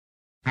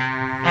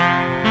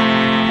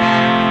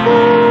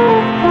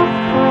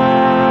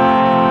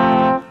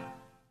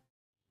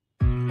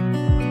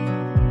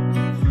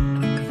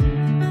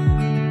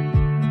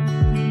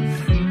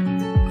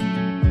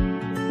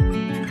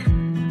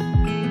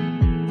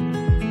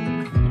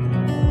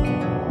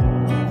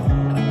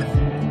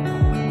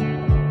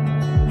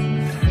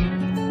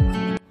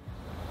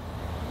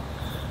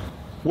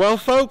Well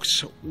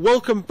folks,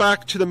 welcome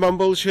back to the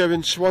Mumbles here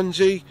in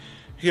Swansea,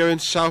 here in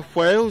South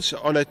Wales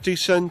on a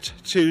decent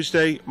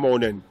Tuesday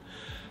morning.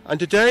 And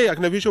today, I'm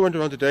going to have you wander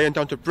around today and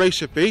down to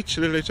Bracelet Beach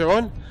a little later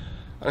on.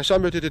 And so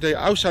I'm going to do today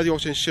outside the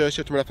ocean church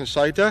to my left hand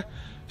side there.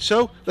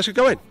 So, let's get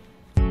going.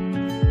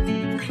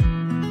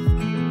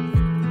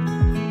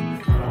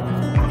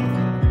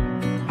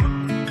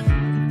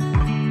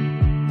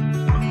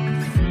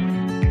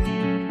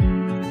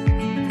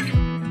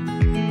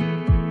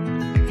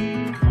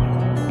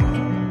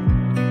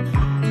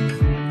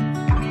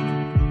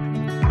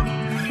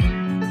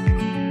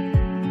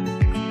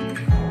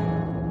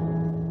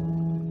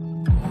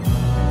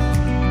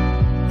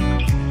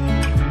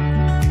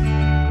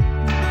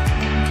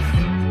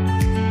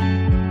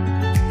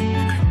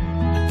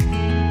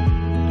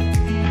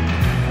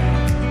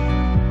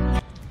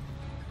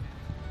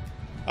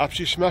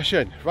 Absolutely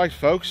smashing. Right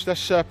folks,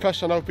 let's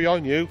press on out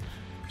behind you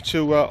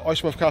to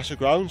Oysmouth Castle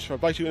grounds for a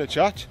bite to eat and a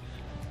chat.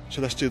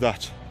 So let's do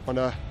that on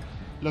a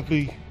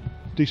lovely,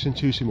 decent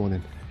Tuesday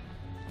morning.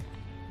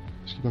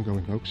 Let's keep on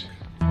going folks.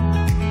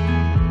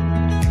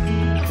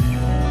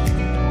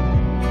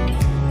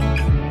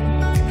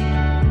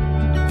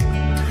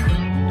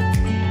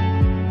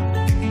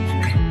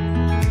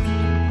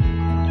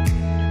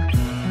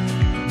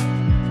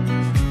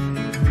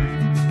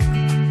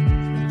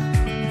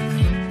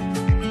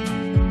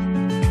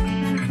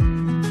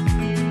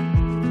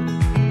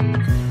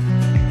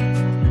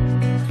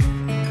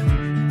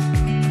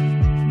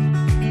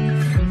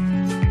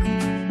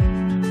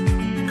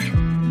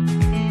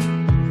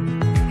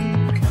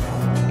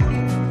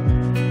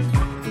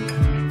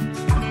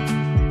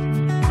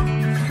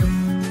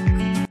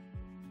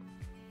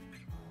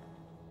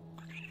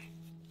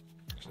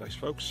 Nice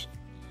folks.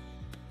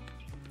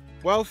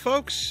 Well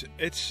folks,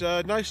 it's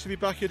nice to be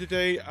back here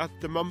today at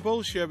the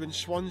Mumbles here in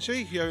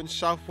Swansea, here in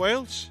South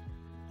Wales.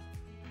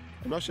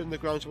 I'm now sitting on the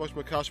grounds of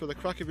Oysmouth Castle with a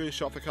cracking view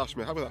shot for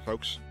Castlemaine. How about that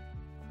folks?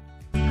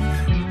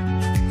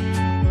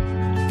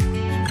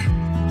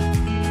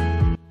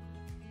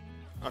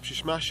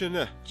 Absolutely smashing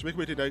there. So making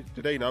my way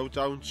today now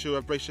down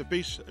to Bracelet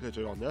Beach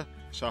later on there,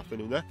 this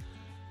afternoon there.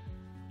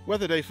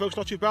 Weather day folks,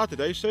 not too bad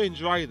today, staying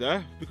dry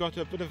there. We've got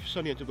a bit of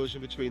sunny intervals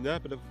in between there, a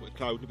bit of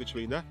cloud in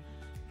between there.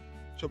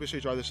 So we'll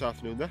stay dry this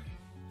afternoon there.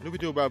 I hope you're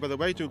doing well by the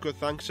way, doing good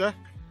thanks sir.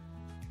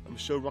 I'm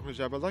still rocking as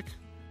ever like.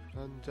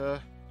 And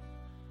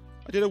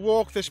I did a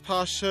walk this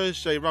past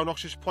Thursday around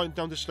Oxford's Point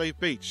down to Slave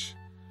Beach.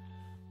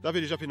 That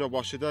video's up in our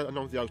watch there,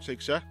 along with the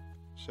outtakes there.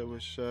 So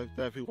it's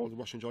there for you all to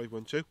watch and enjoy if you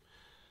want to.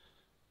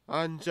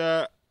 And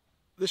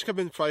this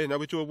coming Friday now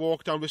we do a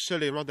walk down with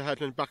Silly around the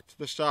headland back to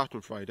the start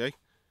on Friday.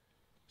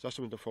 So that's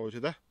something to look forward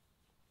to there.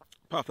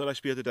 Apart from the nice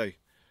beer today.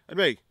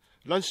 Anyway,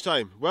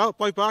 lunchtime. Well,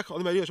 by back on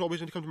the menu as always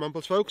when you come to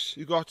Mumbles folks.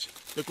 You've got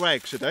the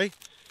Greggs today.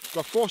 You've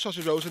got 4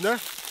 sausage rolls in there.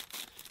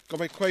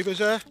 Got my quavers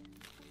there.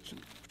 Some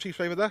tea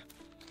flavour there.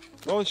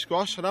 Orange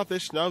squash. And have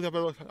this now.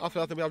 After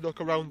that then we have a look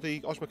around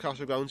the Oysmouth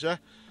Castle grounds there.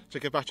 So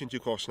get back to you in due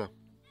course now.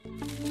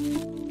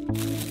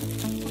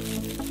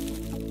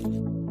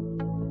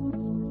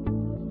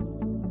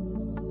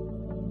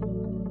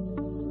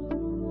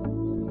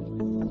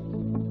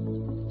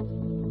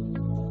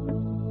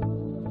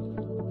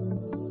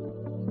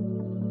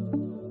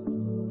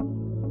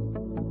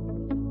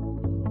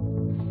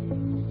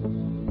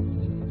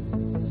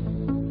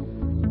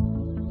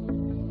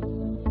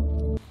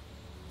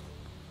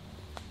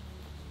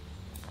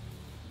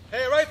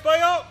 Hey, right,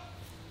 Bayo?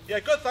 Yeah,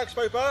 good, thanks,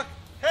 Bayo.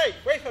 Hey,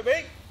 wait for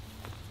me.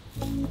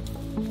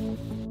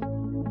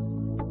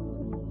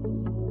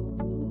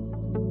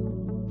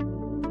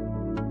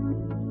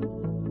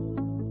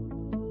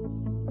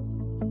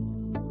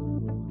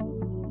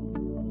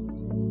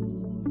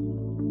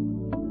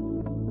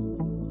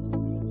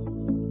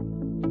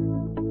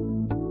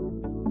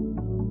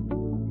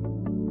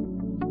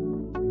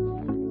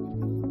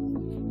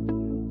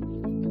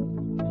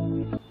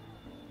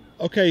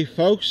 Okay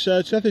folks,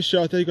 to have this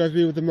shot there you got a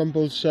view of the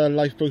Mumbles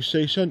Lifeboat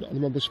station on the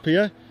Mumbles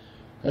Pier.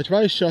 To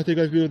my shot there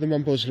you got a view of the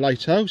Mumbles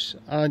lighthouse,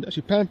 and as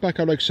you pan back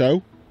out like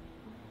so,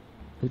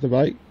 with the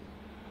right,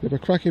 you have a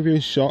cracking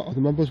viewing shot of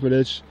the Mumbles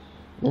village,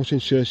 launching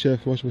church here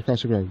from Oysmouth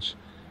Castle grounds.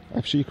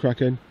 Absolutely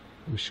cracking,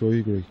 I'm sure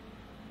you agree.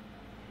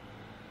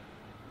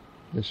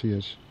 Yes he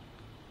is.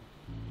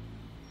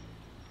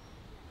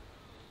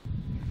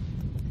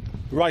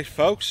 Right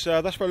folks,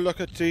 that's where we look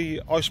at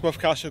the Oysmouth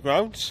Castle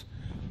grounds.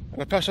 I'm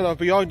going to pass on over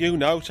beyond you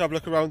now to have a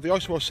look around the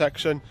Oysmouth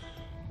section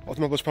of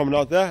the Mumbles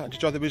Promenade there and to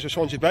enjoy the views of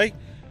Swansea Bay.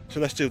 So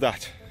let's do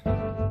that.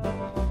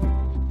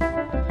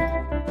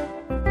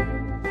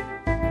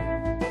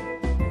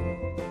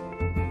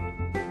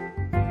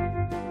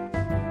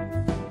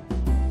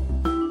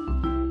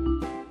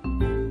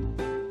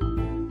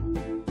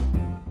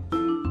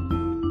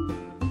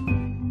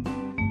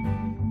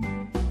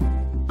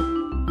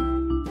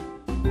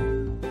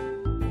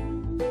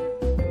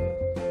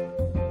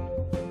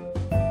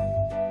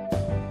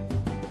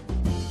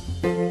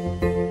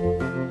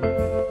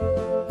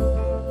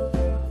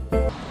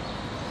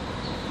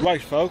 Right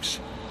folks,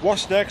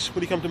 what's next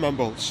when you come to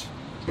Mumbles?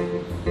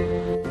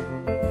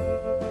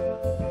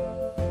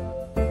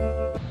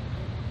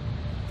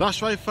 That's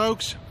right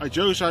folks, a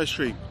Joe's ice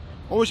cream.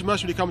 Always a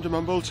must when you come to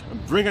Mumbles,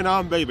 and bring it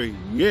on baby,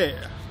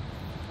 yeah!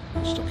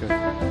 Stuck in.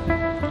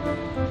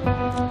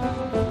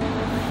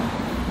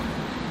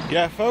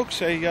 Yeah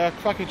folks, a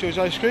cracking Joe's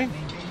ice cream.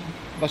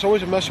 That's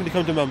always a must when you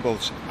come to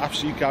Mumbles,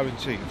 absolutely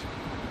guaranteed.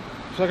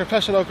 So like a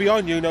person I'll be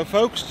on you now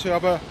folks, to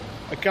have a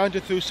gander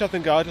through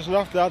Southern Gardens, and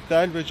after that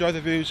then we enjoy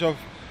the views of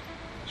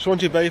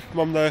Swansea Bay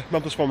from the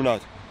Mumbles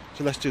Promenade.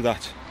 So let's do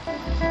that.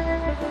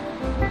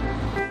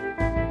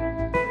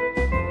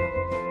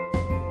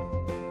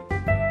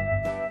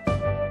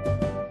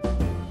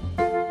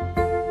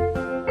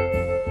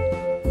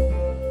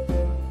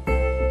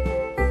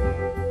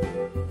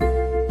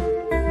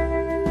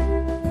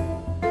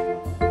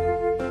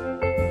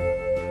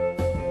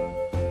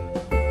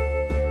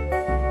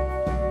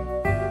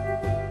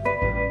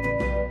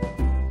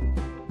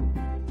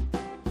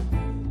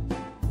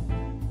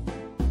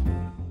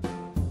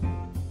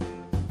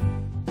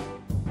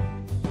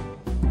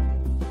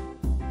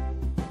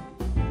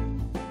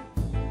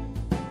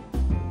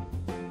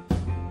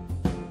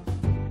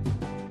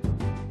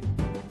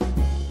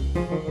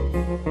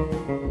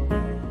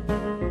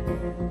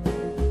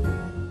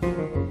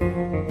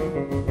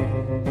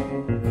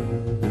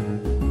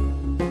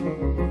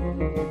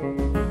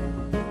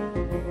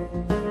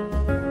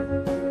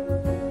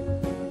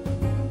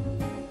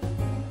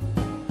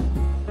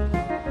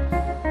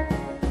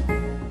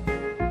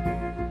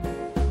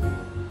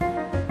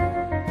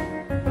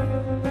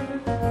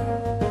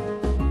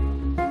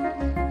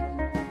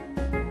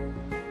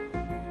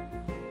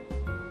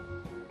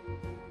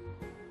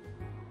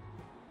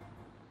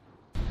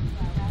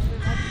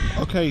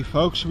 Okay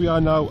folks, we are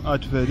now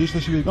at Verdi's.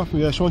 This we've got from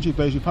here, Swansea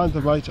Bay, we planned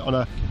to right on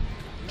a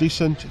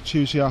decent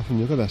Tuesday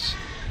afternoon. Look at this.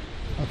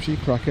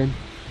 Absolutely cracking.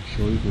 I'm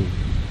sure you do.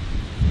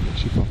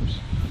 She pops.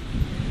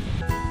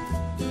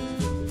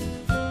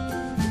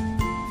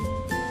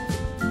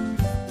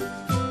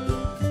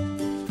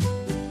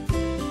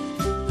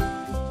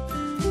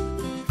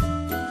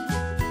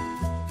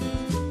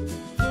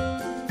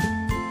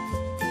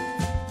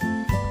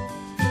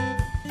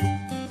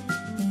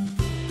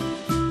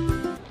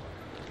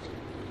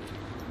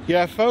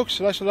 Yeah folks,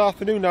 a nice little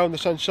afternoon now in the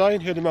sunshine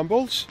here in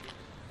Mumbles.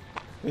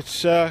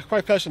 It's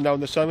quite pleasant now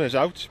when the sun is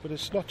out, but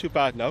it's not too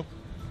bad now.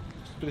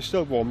 But it's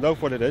still warm though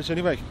for what it is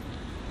anyway.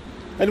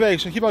 Anyway,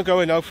 so keep on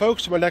going now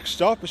folks to my next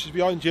stop, which is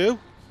behind you.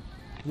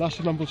 Last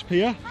of Mumbles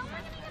Pier.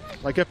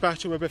 I get back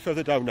to them a bit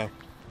further down now.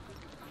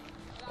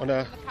 On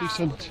a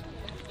decent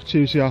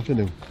Tuesday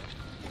afternoon.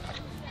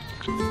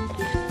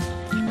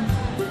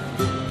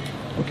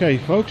 Okay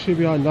folks, here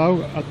we are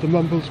now at the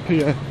Mumbles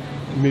Pier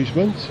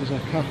amusement. There's a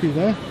cafe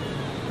there.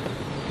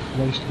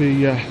 There used to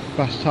be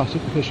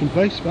Bass-Tastic, the fishing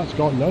place, but that's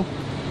gone now.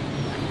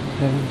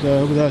 And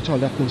over there to our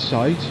left hand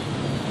side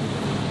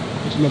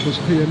is Mumbles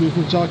Pier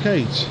Movements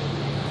Arcades.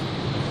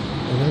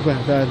 And over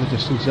there in the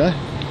distance there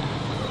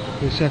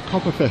is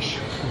Copperfish.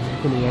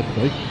 I'm going to the other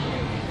day.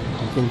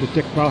 I'm going to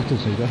Dick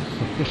Barton's either,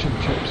 for fish and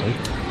chips,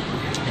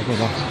 How about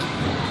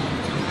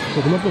that?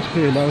 So the Mumbles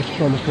Pier now is just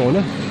around the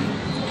corner.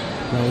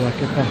 Now I'll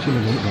get back in a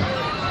minute now.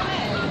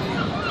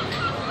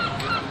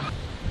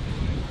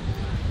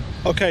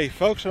 Okay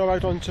folks, we're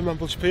right on to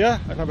Mumbles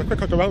Pier and have a quick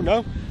look around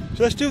now,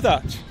 so let's do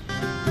that.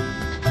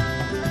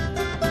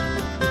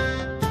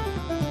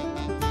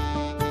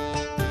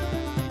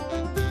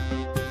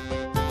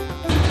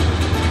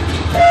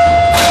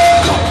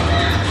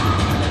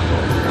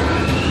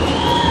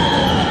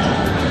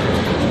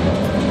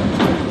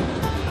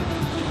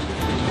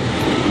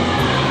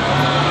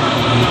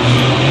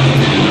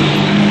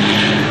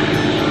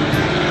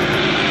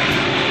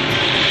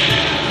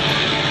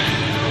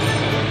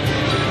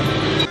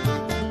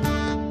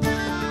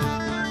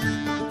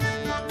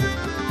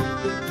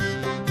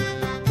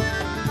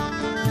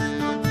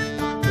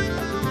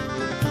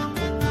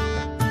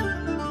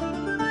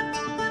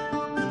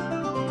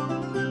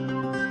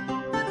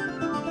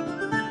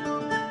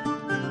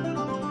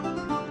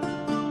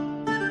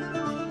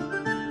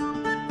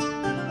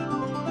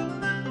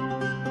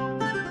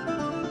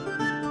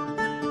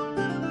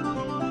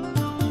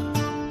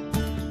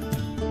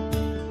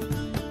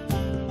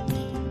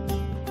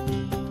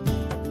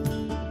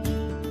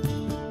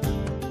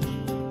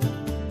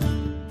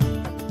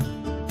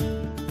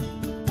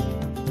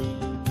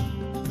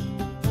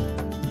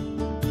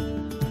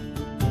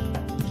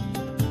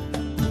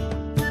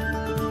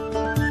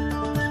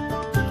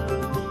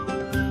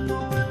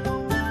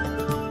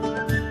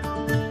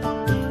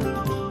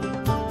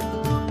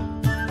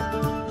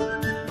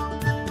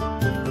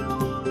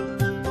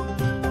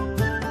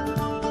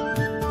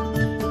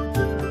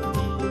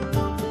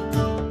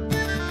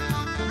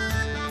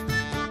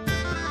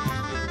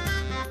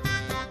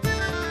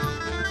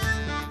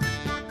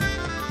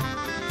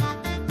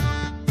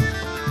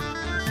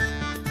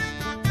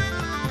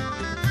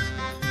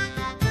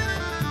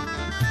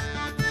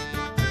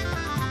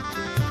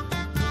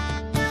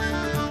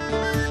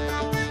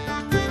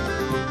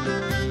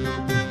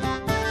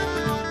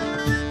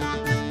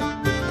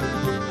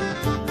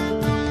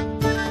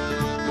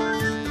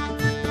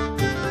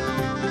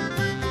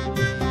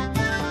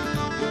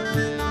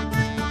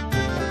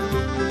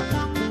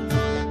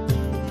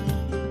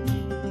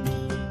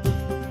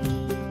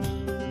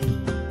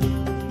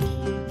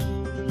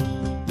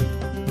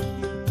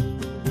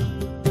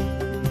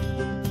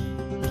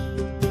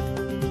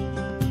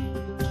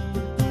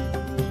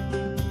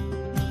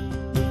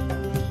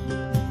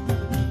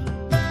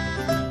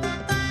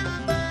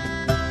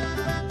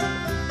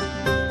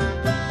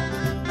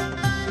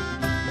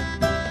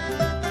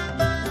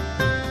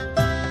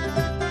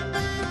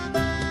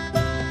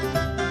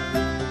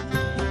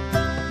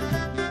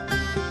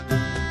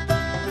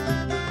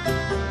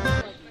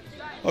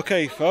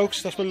 Okay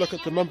folks, let's have a look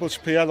at the Mumbles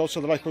Pier and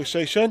also the Lifeboat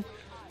station.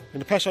 I'm going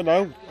to pass on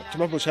now to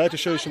Mumbles Head to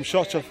show you some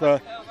shots of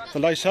the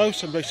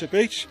lighthouse and Bracelet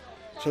Beach.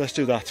 So let's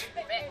do that.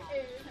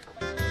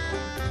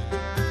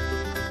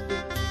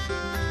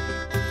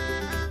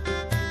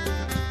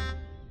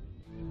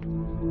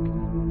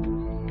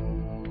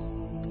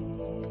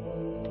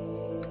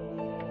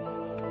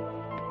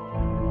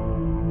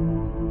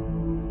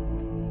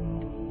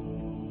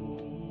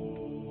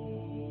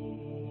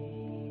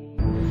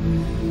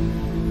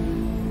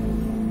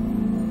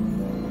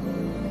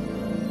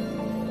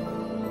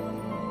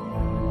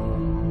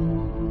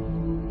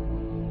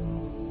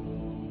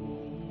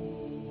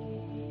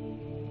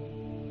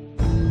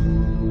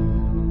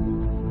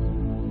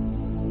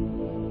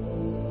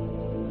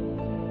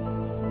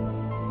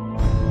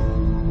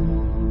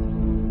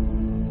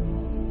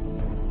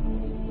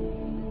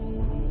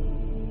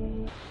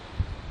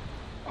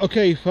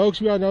 Okay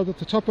folks, we are now at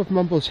the top of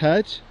Mumbles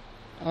Head,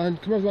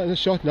 and come over in the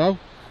shot now.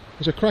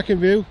 There's a cracking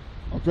view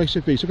of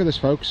Bracelet Beach. Look at this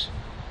folks,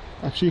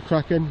 absolutely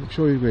cracking, I'm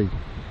sure you agree.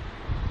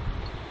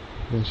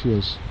 There she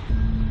is.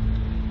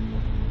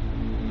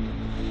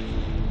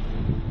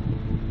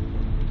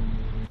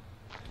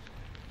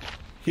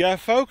 Yeah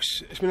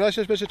folks, it's been a nice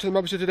visit to the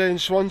Mumbles today in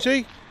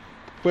Swansea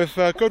with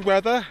good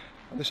weather,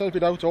 and the sun's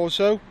been out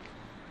also.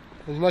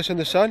 It's nice in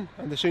the sun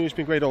and the scenery's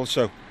been great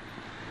also.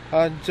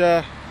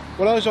 And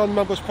when I was on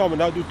Mumbles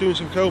Promenade doing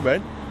some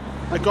filming,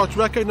 I got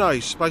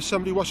recognised by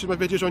somebody watching my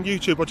videos on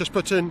YouTube. I just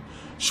put in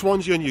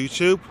Swansea on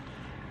YouTube,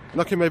 and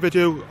look at my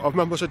video of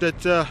Mumbles I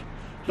did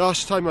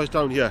last time I was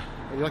down here,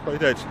 and you like what I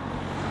did.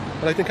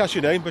 And I didn't catch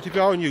your name, but if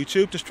you are on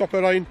YouTube, just drop a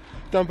line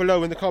down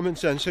below in the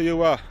comments then, so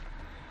you are.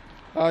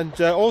 And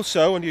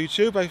also on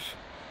YouTube, I've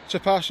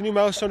surpassed a new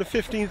milestone of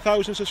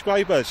 15,000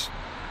 subscribers.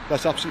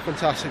 That's absolutely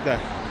fantastic there.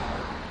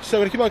 So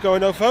we're going to keep on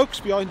going now folks,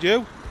 behind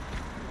you.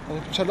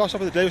 So last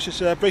half of the day was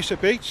just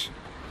Bracelet Beach,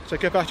 so I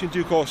get back to you in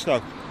due course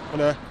now on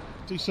a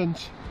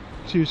decent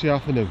Tuesday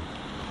afternoon.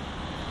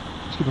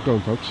 Let's keep it going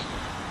folks.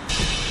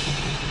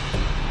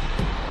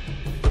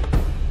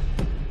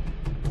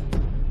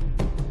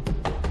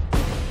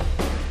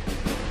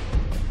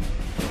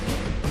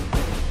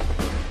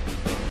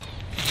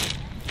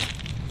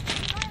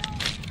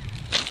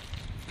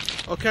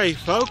 Okay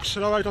folks, so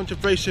now right on to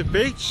Bracelet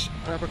Beach,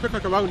 and I have a quick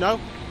look around now,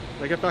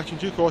 and I get back to you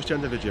in due course to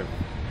end the video.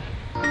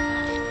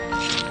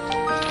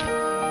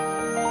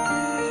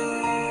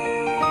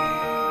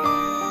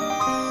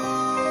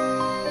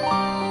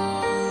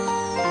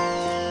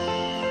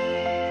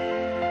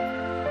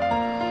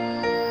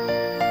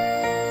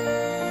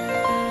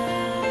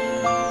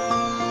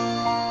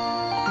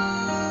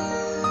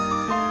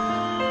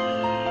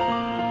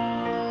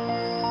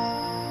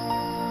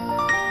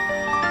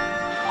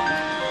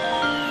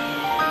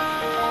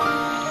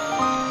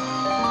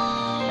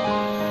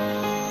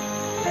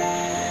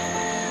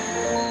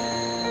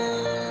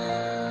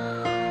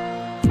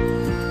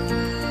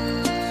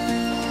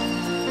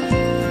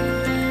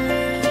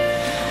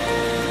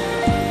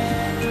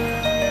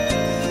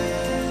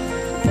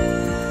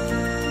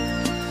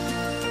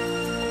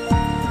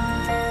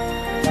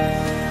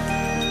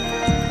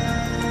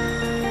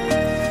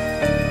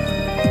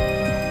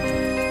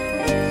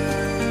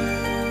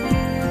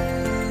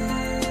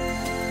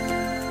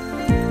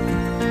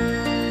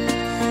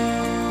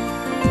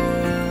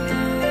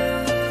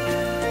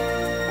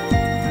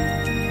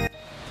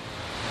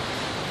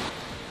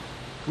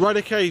 Right,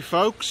 okay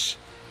folks,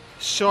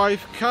 so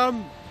I've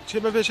come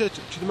to my visit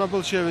to the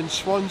Mumbles here in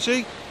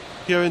Swansea,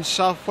 here in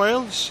South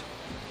Wales,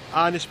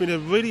 and it's been a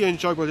really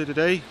enjoyable day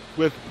today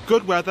with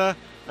good weather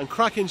and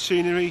cracking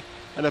scenery,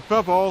 and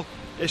above all,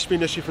 it's been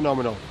literally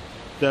phenomenal.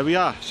 There we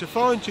are, so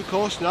far into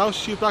course now,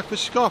 see you back for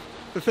Scott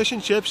for fish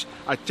and chips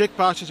at Dick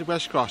Barton's in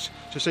West Cross,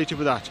 so stay tuned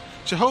for that.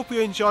 So hope you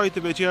enjoyed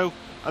the video,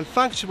 and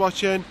thanks for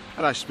watching,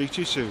 and I'll speak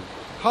to you soon.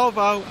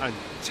 Halvow and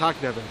tag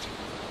never.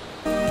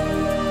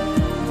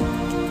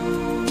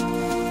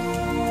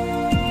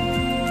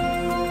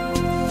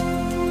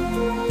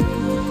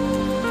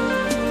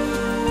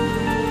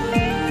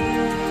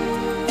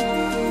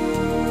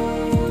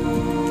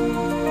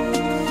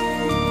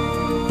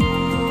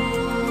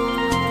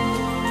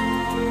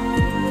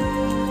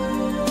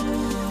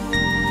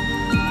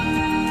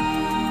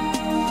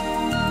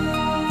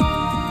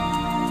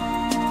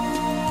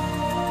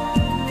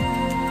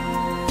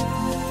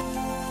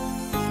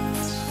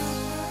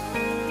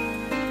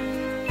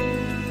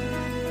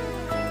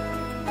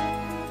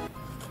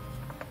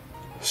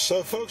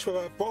 So folks, we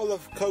have a bottle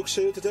of Coke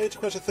here today to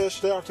quench the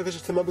thirst today after a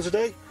visit to the Mumbles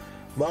today.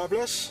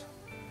 Marvellous.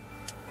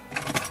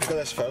 Look at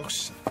this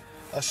folks.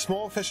 A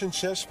small fish and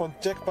chips from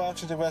Dick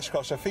Barton's in West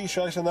Cross. So fish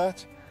rice on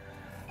that,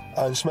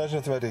 and smells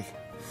it ready.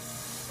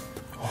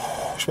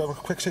 Oh, should we have a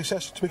quick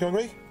success to make you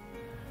hungry?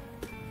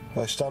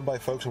 Right, stand by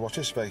folks and watch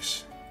this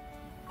space.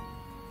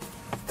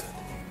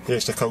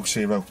 Here's the Coke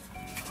Zero.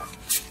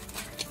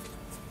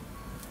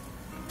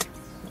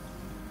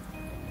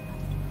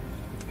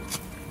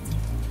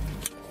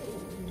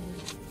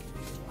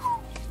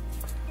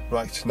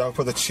 Right, now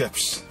for the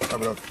chips.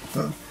 Have a look.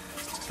 A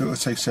little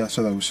taste test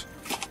of those.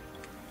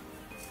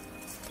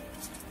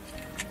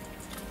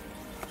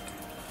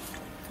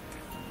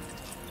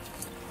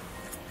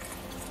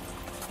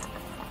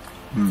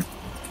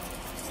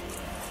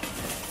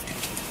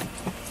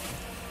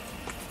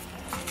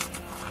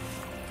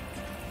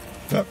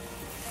 Yep.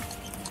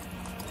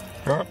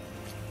 Yeah.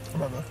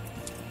 Come on, man.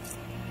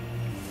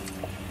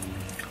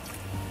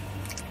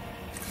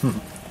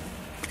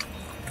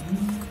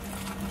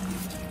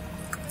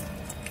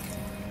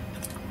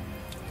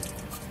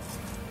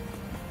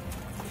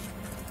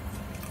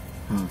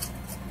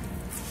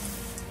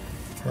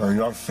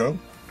 And also,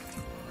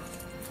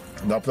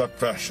 now that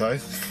fresh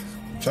ice.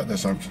 Check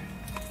this out.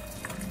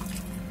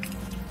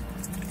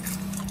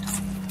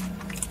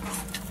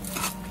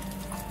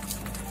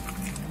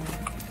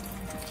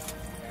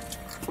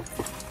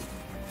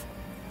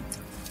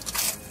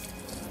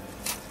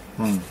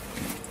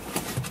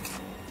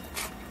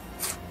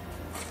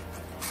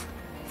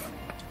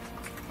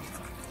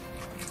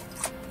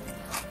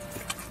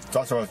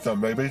 That's how it's done,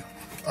 baby.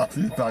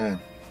 Absolutely banging.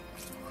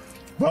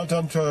 Well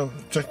done to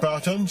Dick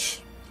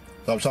Bartons.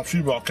 That was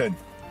absolutely rocking.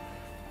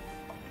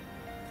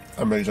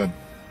 Amazing.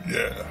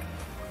 Yeah.